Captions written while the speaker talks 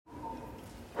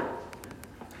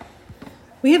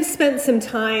We have spent some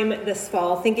time this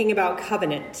fall thinking about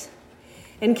covenant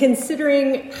and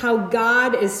considering how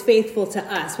God is faithful to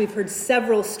us. We've heard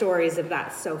several stories of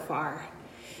that so far.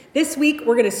 This week,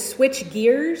 we're going to switch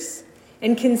gears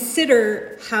and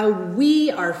consider how we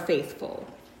are faithful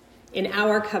in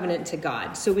our covenant to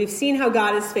God. So we've seen how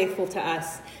God is faithful to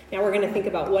us. Now we're going to think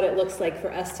about what it looks like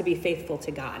for us to be faithful to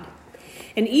God.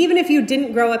 And even if you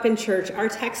didn't grow up in church, our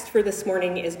text for this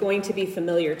morning is going to be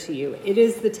familiar to you. It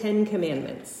is the Ten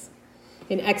Commandments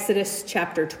in Exodus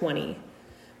chapter 20.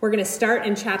 We're going to start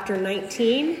in chapter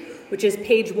 19, which is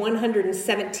page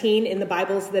 117 in the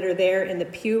Bibles that are there in the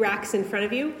pew racks in front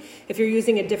of you. If you're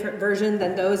using a different version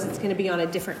than those, it's going to be on a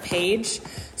different page.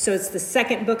 So it's the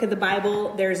second book of the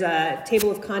Bible. There's a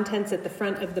table of contents at the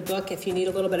front of the book if you need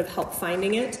a little bit of help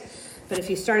finding it. But if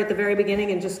you start at the very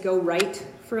beginning and just go right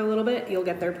for a little bit, you'll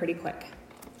get there pretty quick.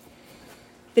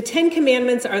 The Ten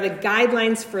Commandments are the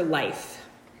guidelines for life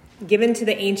given to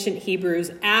the ancient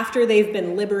Hebrews after they've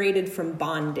been liberated from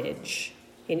bondage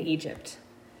in Egypt.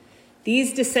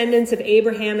 These descendants of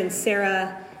Abraham and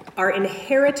Sarah are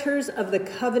inheritors of the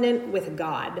covenant with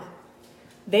God.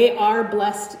 They are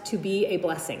blessed to be a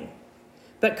blessing,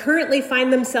 but currently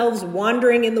find themselves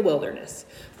wandering in the wilderness.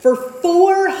 For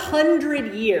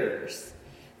 400 years,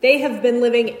 they have been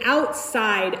living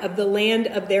outside of the land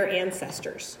of their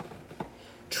ancestors,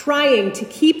 trying to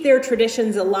keep their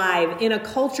traditions alive in a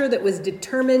culture that was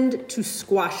determined to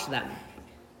squash them.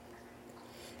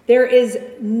 There is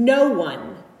no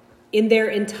one in their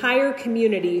entire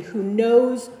community who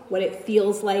knows what it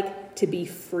feels like to be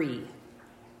free.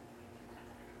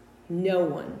 No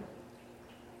one.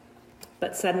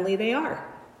 But suddenly they are.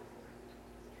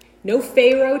 No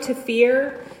Pharaoh to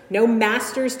fear, no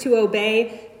masters to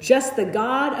obey, just the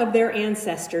God of their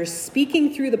ancestors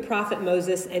speaking through the prophet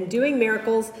Moses and doing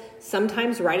miracles,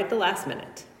 sometimes right at the last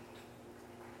minute.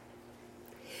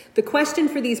 The question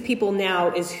for these people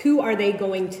now is, who are they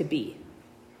going to be?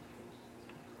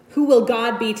 Who will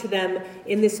God be to them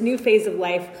in this new phase of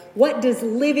life? What does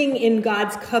living in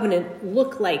God's covenant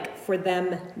look like for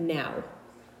them now?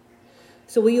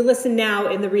 So will you listen now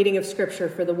in the reading of Scripture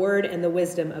for the word and the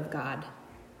wisdom of God?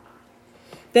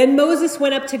 Then Moses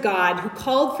went up to God, who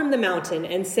called from the mountain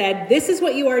and said, "This is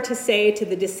what you are to say to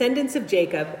the descendants of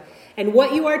Jacob, and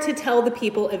what you are to tell the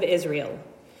people of Israel.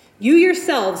 You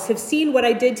yourselves have seen what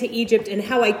I did to Egypt and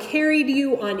how I carried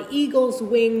you on eagle's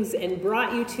wings and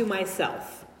brought you to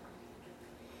myself.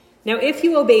 Now, if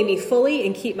you obey me fully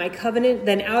and keep my covenant,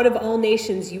 then out of all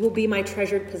nations you will be my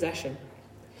treasured possession.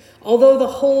 Although the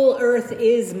whole earth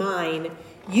is mine,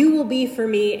 you will be for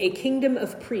me a kingdom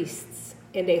of priests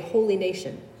and a holy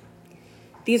nation.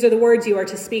 These are the words you are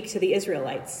to speak to the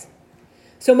Israelites."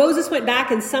 So Moses went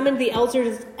back and summoned the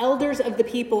elders of the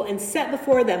people and set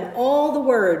before them all the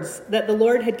words that the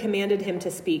Lord had commanded him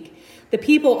to speak. The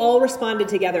people all responded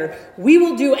together, "We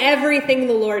will do everything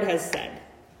the Lord has said."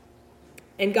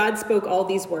 And God spoke all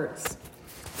these words.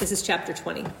 This is chapter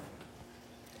 20.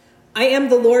 "I am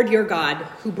the Lord your God,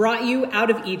 who brought you out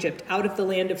of Egypt, out of the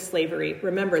land of slavery."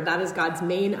 Remember, that is God's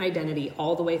main identity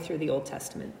all the way through the Old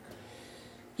Testament.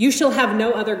 "You shall have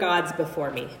no other gods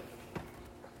before me.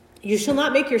 You shall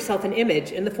not make yourself an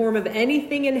image in the form of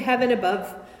anything in heaven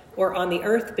above, or on the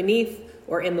earth beneath,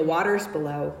 or in the waters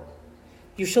below.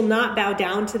 You shall not bow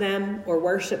down to them or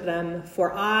worship them,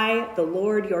 for I, the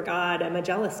Lord your God, am a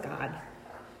jealous God,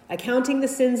 accounting the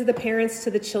sins of the parents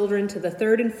to the children, to the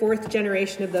third and fourth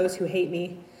generation of those who hate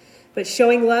me, but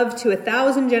showing love to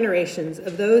 1,000 generations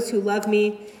of those who love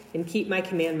me and keep my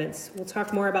commandments." We'll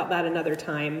talk more about that another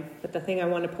time, but the thing I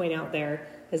want to point out there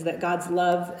is that God's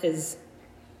love is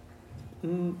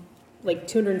like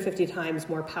 250 times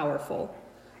more powerful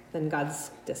than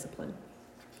God's discipline.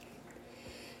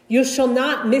 "You shall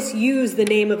not misuse the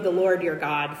name of the Lord your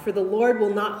God, for the Lord will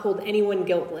not hold anyone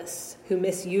guiltless who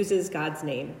misuses God's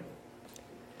name.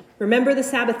 Remember the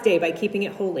Sabbath day by keeping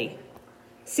it holy.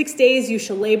 6 days you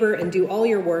shall labor and do all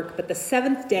your work, but the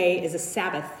seventh day is a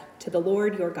Sabbath to the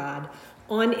Lord your God.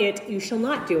 On it you shall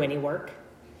not do any work,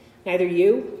 neither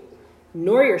you,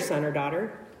 nor your son or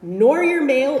daughter, nor your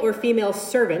male or female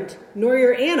servant, nor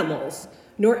your animals,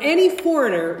 nor any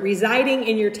foreigner residing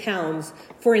in your towns.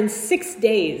 For in 6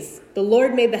 days the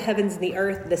Lord made the heavens and the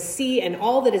earth, the sea, and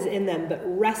all that is in them, but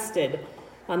rested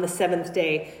on the seventh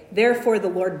day. Therefore the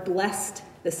Lord blessed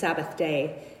the Sabbath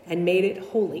day and made it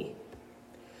holy.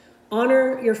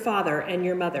 Honor your father and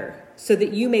your mother, so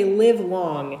that you may live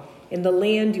long in the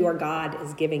land your God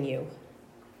is giving you.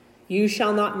 You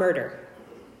shall not murder.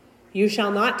 You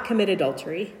shall not commit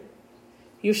adultery.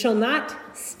 You shall not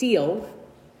steal.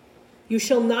 You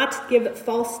shall not give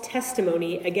false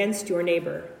testimony against your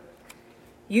neighbor.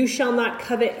 You shall not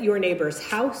covet your neighbor's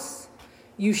house.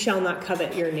 You shall not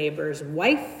covet your neighbor's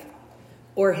wife,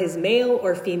 or his male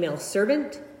or female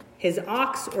servant, his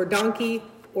ox or donkey,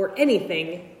 or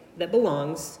anything that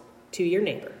belongs to your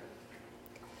neighbor.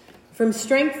 From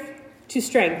strength to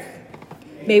strength,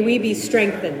 may we be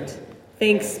strengthened.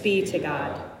 Thanks be to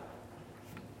God.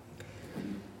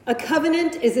 A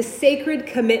covenant is a sacred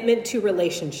commitment to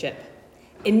relationship,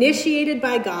 initiated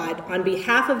by God on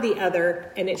behalf of the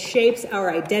other, and it shapes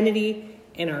our identity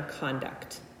and our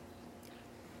conduct.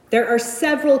 There are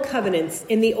several covenants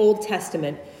in the Old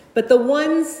Testament, but the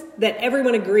ones that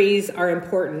everyone agrees are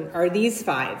important are these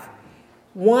 5.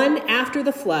 1, after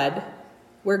the flood,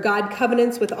 where God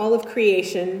covenants with all of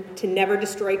creation to never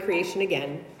destroy creation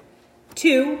again.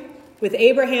 2, with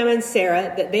Abraham and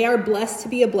Sarah, that they are blessed to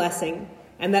be a blessing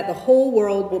and that the whole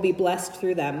world will be blessed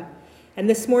through them. And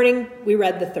this morning, we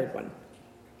read the 3rd one.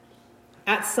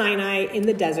 At Sinai in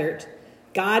the desert,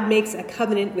 God makes a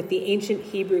covenant with the ancient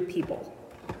Hebrew people.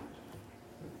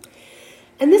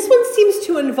 And this one seems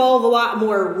to involve a lot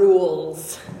more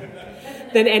rules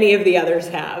than any of the others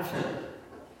have.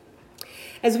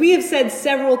 As we have said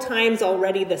several times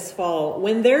already this fall,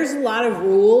 when there's a lot of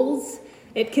rules,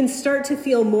 it can start to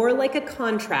feel more like a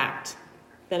contract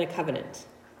than a covenant.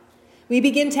 We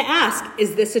begin to ask,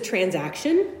 is this a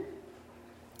transaction?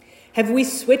 Have we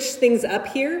switched things up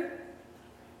here?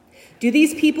 Do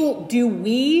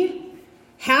we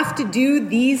have to do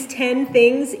these 10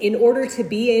 things in order to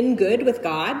be in good with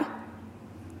God?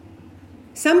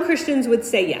 Some Christians would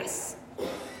say yes.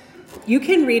 You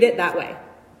can read it that way.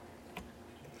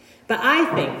 But I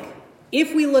think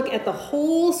if we look at the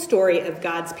whole story of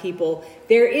God's people,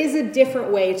 there is a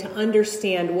different way to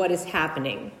understand what is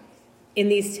happening in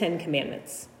these 10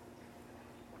 commandments.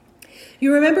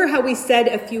 You remember how we said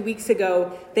a few weeks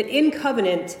ago that in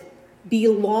covenant,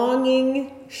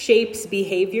 belonging shapes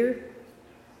behavior?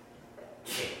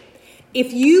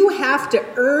 If you have to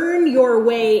earn your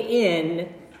way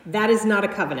in, that is not a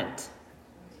covenant.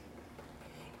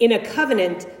 In a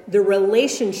covenant, the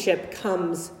relationship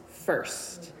comes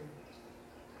first.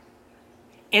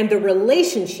 And the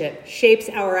relationship shapes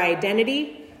our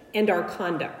identity and our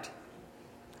conduct.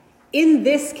 In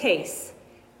this case,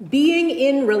 being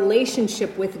in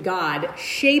relationship with God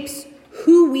shapes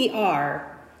who we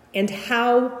are and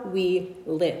how we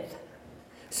live.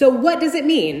 So what does it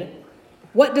mean?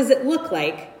 What does it look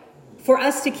like for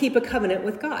us to keep a covenant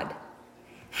with God?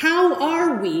 How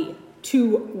are we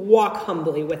to walk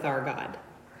humbly with our God?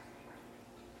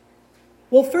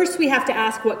 Well, first we have to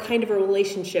ask what kind of a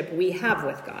relationship we have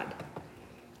with God.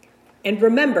 And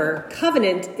remember,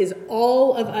 covenant is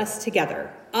all of us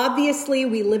together. Obviously,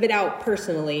 we live it out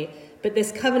personally, but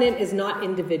this covenant is not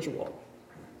individual.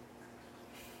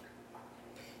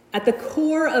 At the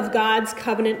core of God's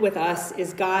covenant with us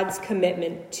is God's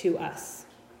commitment to us.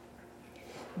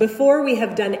 Before we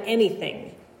have done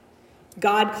anything,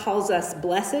 God calls us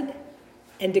blessed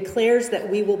and declares that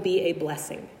we will be a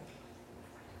blessing.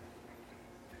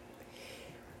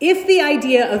 If the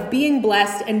idea of being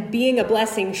blessed and being a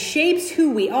blessing shapes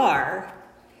who we are,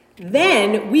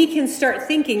 then we can start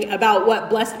thinking about what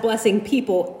blessed blessing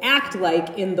people act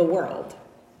like in the world.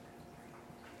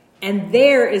 And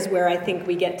there is where I think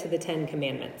we get to the 10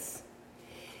 Commandments.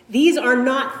 These are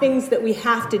not things that we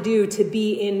have to do to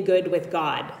be in good with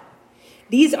God.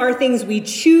 These are things we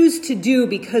choose to do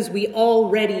because we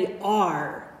already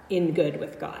are in good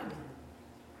with God.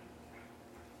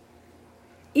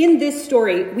 In this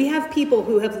story, we have people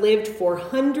who have lived for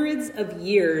hundreds of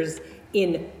years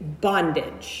in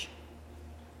bondage.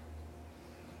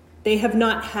 They have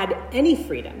not had any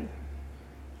freedom.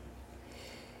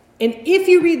 And if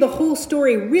you read the whole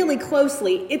story really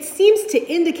closely, it seems to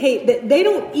indicate that they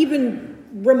don't even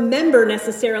remember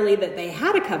necessarily that they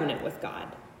had a covenant with God.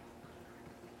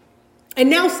 And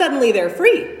now suddenly they're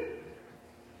free.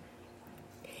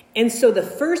 And so the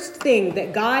first thing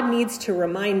that God needs to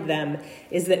remind them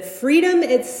is that freedom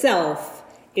itself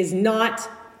is not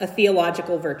a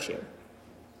theological virtue.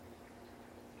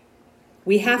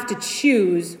 We have to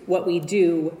choose what we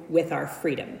do with our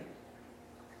freedom.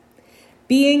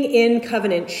 Being in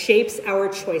covenant shapes our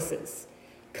choices.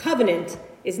 Covenant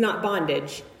is not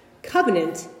bondage.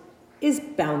 Covenant is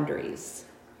boundaries.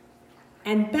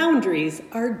 And boundaries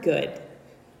are good.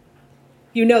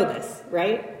 You know this,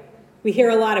 right? We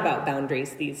hear a lot about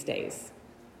boundaries these days.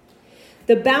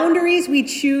 The boundaries we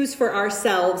choose for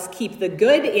ourselves keep the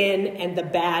good in and the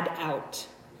bad out.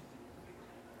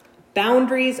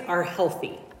 Boundaries are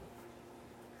healthy.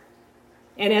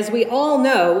 And as we all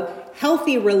know,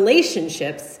 healthy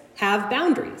relationships have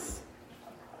boundaries.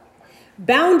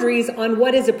 boundaries on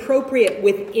what is appropriate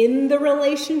within the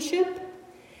relationship,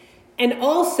 and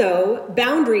also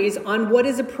boundaries on what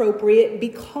is appropriate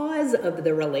because of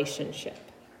the relationship.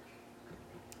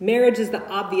 Marriage is the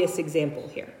obvious example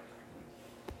here.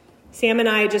 Sam and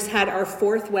I just had our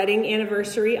 4th wedding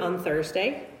anniversary on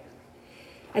Thursday,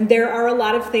 and there are a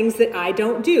lot of things that I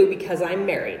don't do because I'm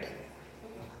married.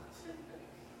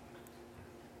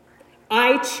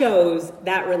 I chose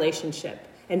that relationship,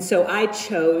 and so I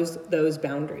chose those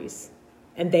boundaries,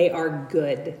 and they are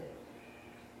good.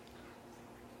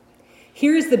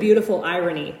 Here's the beautiful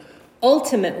irony.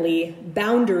 Ultimately,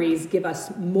 boundaries give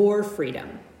us more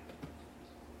freedom.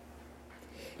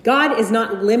 God is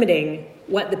not limiting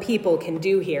what the people can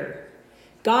do here.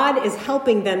 God is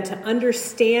helping them to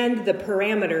understand the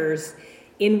parameters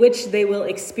in which they will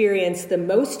experience the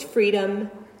most freedom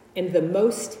and the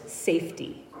most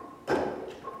safety.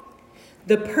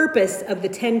 The purpose of the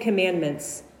 10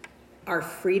 Commandments are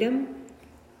freedom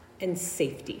and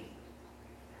safety.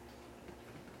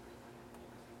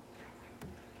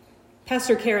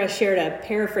 Pastor Kara shared a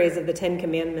paraphrase of the 10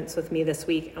 Commandments with me this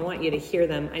week. I want you to hear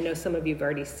them. I know some of you have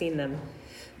already seen them.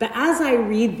 But as I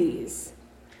read these,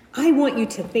 I want you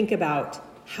to think about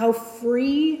how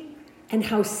free and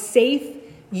how safe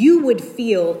you would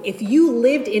feel if you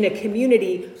lived in a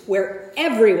community where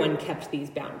everyone kept these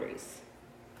boundaries.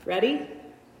 Ready?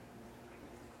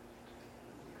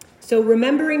 So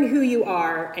remembering who you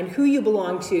are and who you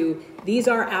belong to, these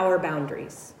are our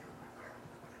boundaries.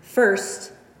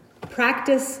 First,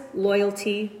 practice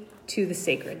loyalty to the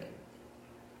sacred.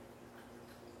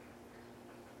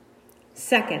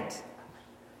 Second,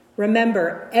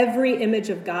 remember every image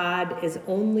of God is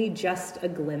only just a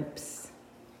glimpse.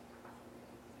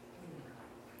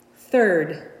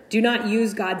 Third, do not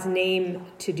use God's name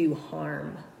to do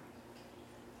harm.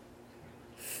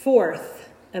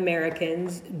 Fourth,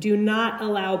 Americans, do not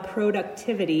allow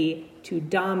productivity to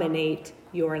dominate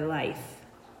your life.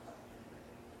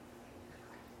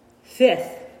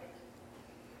 Fifth,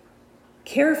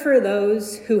 care for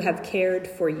those who have cared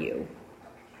for you.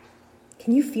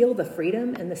 Can you feel the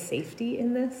freedom and the safety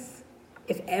in this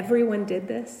if everyone did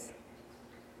this?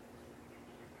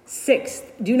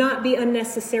 Sixth, do not be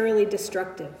unnecessarily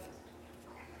destructive.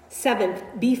 Seventh,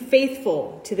 be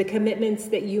faithful to the commitments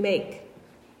that you make.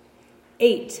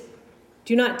 8,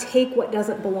 do not take what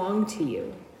doesn't belong to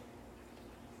you.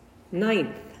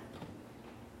 9th,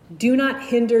 do not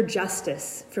hinder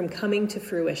justice from coming to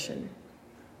fruition.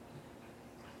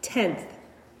 10th,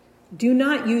 do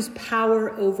not use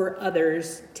power over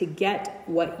others to get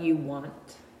what you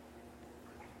want.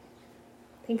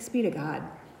 Thanks be to God.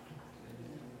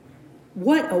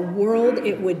 What a world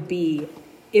it would be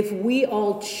if we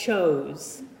all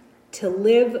chose to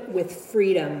live with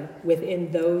freedom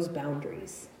within those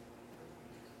boundaries.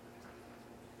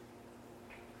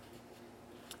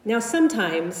 Now,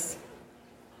 sometimes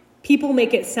people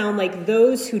make it sound like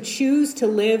those who choose to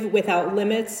live without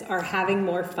limits are having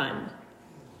more fun.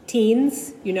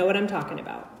 Teens, you know what I'm talking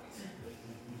about.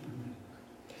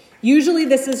 Usually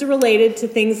this is related to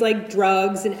things like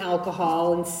drugs and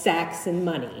alcohol and sex and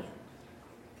money.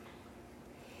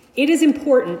 It is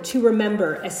important to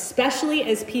remember, especially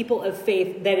as people of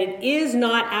faith, that it is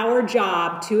not our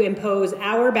job to impose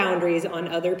our boundaries on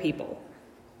other people.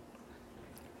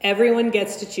 Everyone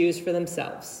gets to choose for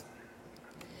themselves.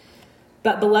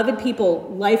 But beloved people,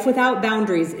 life without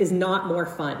boundaries is not more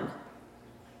fun.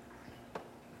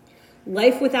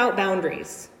 Life without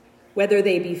boundaries, whether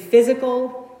they be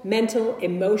physical, mental,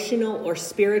 emotional, or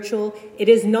spiritual, it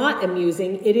is not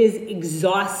amusing, it is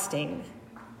exhausting.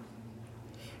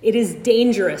 It is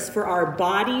dangerous for our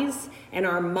bodies and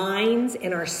our minds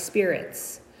and our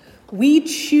spirits. We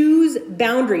choose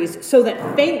boundaries so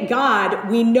that, thank God,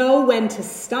 we know when to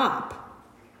stop.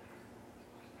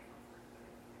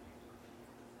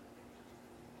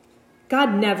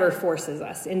 God never forces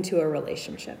us into a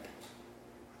relationship.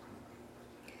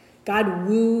 God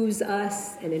woos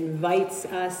us and invites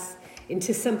us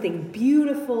into something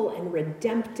beautiful and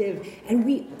redemptive, and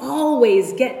we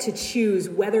always get to choose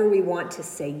whether we want to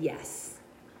say yes.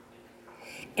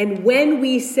 And when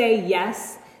we say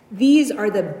yes, these are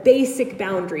the basic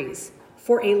boundaries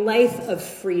for a life of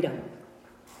freedom.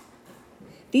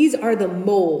 These are the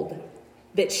mold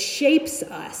that shapes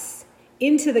us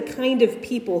into the kind of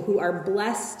people who are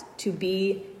blessed to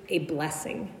be a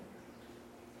blessing.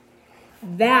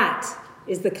 That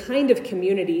is the kind of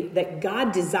community that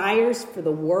God desires for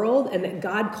the world and that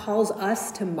God calls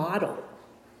us to model.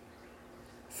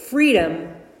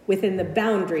 Freedom within the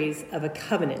boundaries of a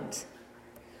covenant.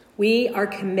 We are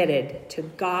committed to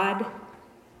God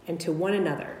and to one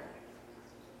another.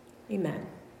 Amen.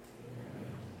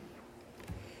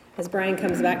 As Brian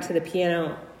comes back to the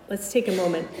piano, let's take a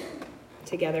moment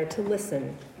together to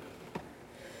listen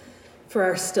for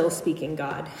our still speaking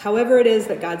God, however it is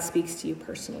that God speaks to you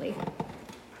personally.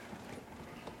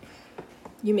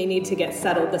 You may need to get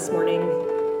settled this morning.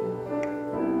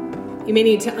 You may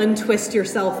need to untwist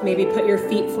yourself, maybe put your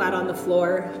feet flat on the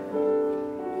floor.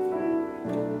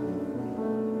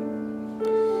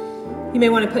 You may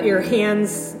want to put your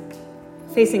hands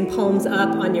facing palms up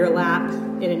on your lap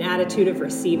in an attitude of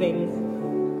receiving.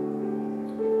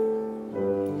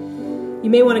 You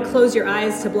may want to close your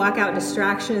eyes to block out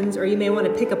distractions, or you may want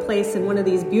to pick a place in one of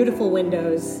these beautiful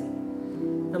windows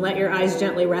and let your eyes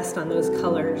gently rest on those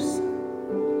colors.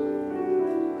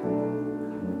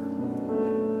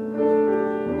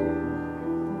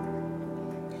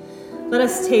 Let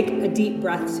us take a deep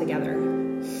breath together.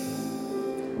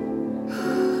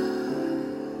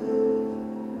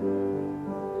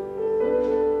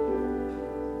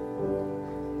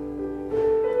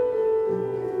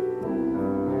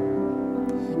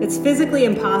 It's physically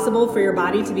impossible for your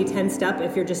body to be tensed up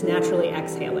if you're just naturally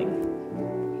exhaling.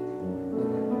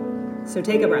 So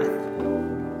take a breath.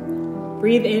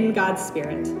 Breathe in God's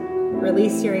Spirit.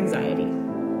 Release your anxiety.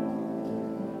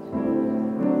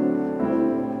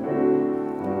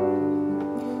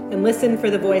 And listen for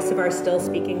the voice of our still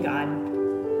speaking God.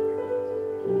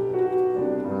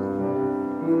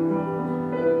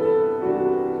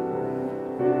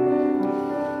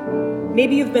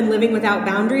 Maybe you've been living without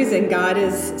boundaries and God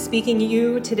is speaking to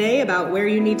you today about where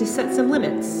you need to set some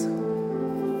limits.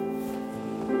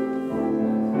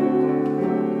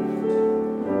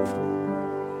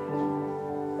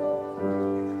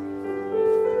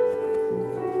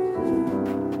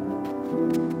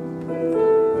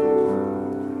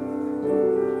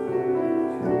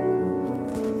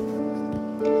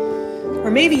 Or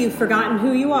maybe you've forgotten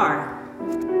who you are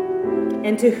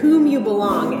and to whom you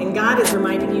belong, and God is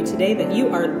reminding you today that you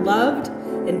are loved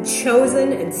and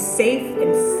chosen and safe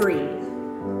and free.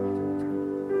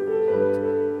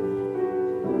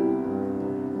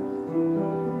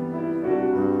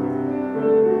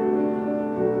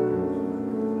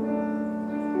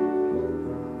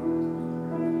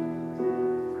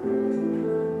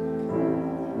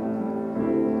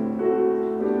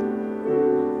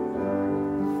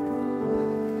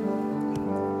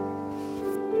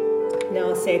 Now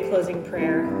I'll say a closing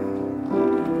prayer.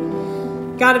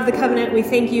 God of the covenant, we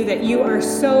thank you that you are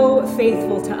so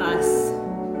faithful to us.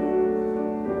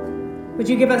 Would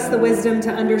you give us the wisdom to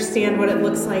understand what it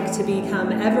looks like to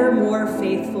become ever more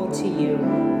faithful to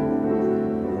you?